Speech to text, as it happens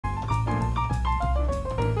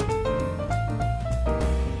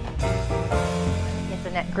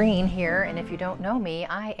Green here, and if you don't know me,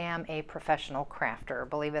 I am a professional crafter.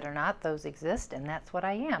 Believe it or not, those exist, and that's what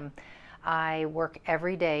I am. I work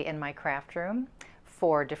every day in my craft room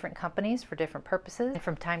for different companies for different purposes. And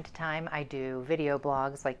from time to time, I do video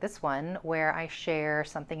blogs like this one where I share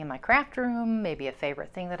something in my craft room, maybe a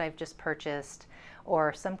favorite thing that I've just purchased,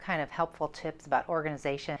 or some kind of helpful tips about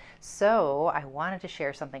organization. So I wanted to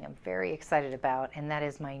share something I'm very excited about, and that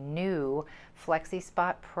is my new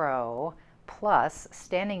FlexiSpot Pro Plus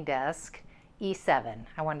standing desk E7.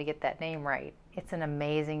 I wanted to get that name right. It's an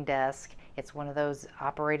amazing desk. It's one of those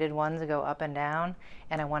operated ones that go up and down,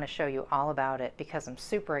 and I want to show you all about it because I'm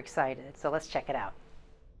super excited. So let's check it out.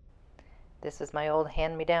 This is my old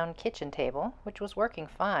hand-me-down kitchen table, which was working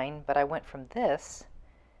fine, but I went from this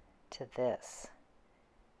to this.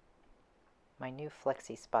 My new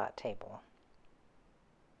FlexiSpot table.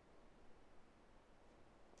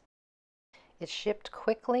 It shipped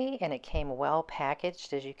quickly and it came well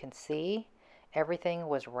packaged, as you can see. Everything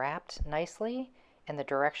was wrapped nicely and the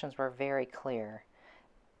directions were very clear.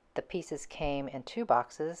 The pieces came in two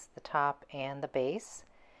boxes, the top and the base.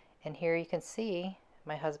 And here you can see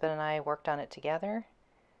my husband and I worked on it together,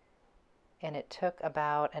 and it took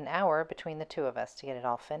about an hour between the two of us to get it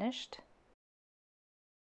all finished.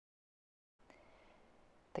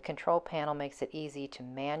 The control panel makes it easy to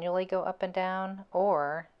manually go up and down,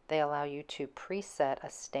 or they allow you to preset a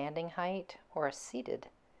standing height or a seated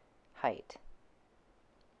height.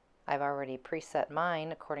 I've already preset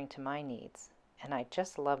mine according to my needs, and I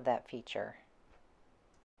just love that feature.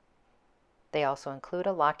 They also include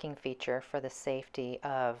a locking feature for the safety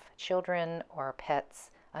of children or pets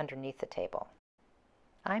underneath the table.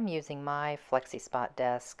 I'm using my FlexiSpot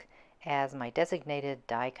desk as my designated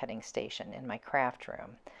die cutting station in my craft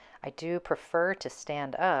room. I do prefer to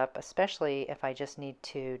stand up, especially if I just need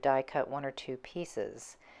to die cut one or two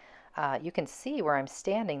pieces. You can see where I'm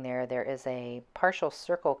standing there. There is a partial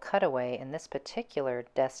circle cutaway in this particular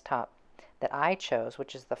desktop that I chose,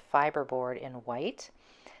 which is the fiberboard in white.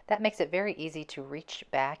 That makes it very easy to reach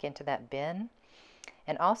back into that bin.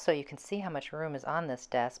 And also you can see how much room is on this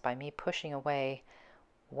desk by me pushing away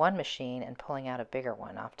one machine and pulling out a bigger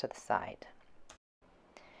one off to the side.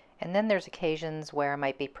 And then there's occasions where I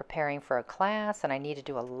might be preparing for a class and I need to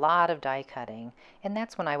do a lot of die cutting, and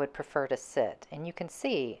that's when I would prefer to sit. And you can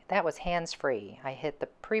see that was hands-free. I hit the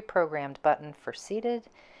pre-programmed button for seated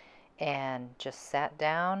and just sat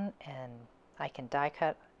down, and I can die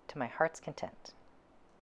cut to my heart's content.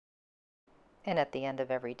 And at the end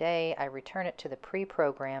of every day, I return it to the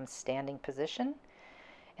pre-programmed standing position,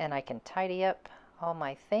 and I can tidy up all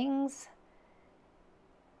my things,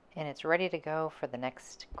 and it's ready to go for the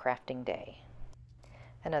next crafting day.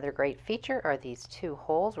 Another great feature are these two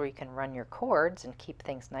holes where you can run your cords and keep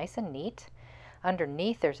things nice and neat.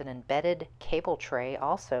 Underneath there's an embedded cable tray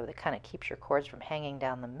also that kind of keeps your cords from hanging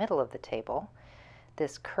down the middle of the table.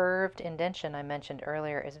 This curved indention I mentioned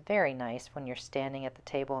earlier is very nice when you're standing at the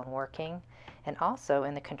table and working. And also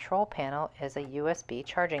in the control panel is a USB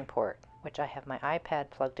charging port, which I have my iPad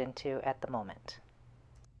plugged into at the moment.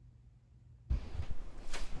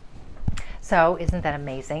 So isn't that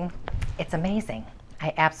amazing? It's amazing.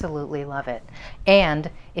 I absolutely love it. And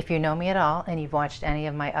if you know me at all and you've watched any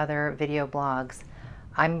of my other video blogs,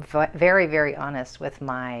 I'm very, very honest with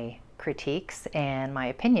my critiques and my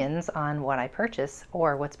opinions on what I purchase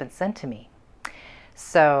or what's been sent to me.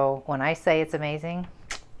 So when I say it's amazing,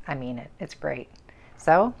 I mean it. It's great.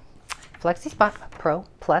 So FlexiSpot Pro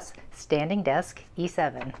Plus Standing Desk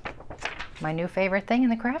E7. My new favorite thing in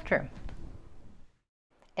the craft room.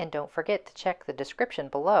 And don't forget to check the description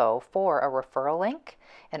below for a referral link.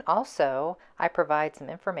 And also, I provide some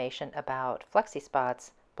information about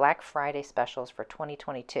FlexiSpot's Black Friday specials for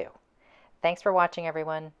 2022. Thanks for watching,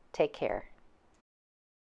 everyone. Take care.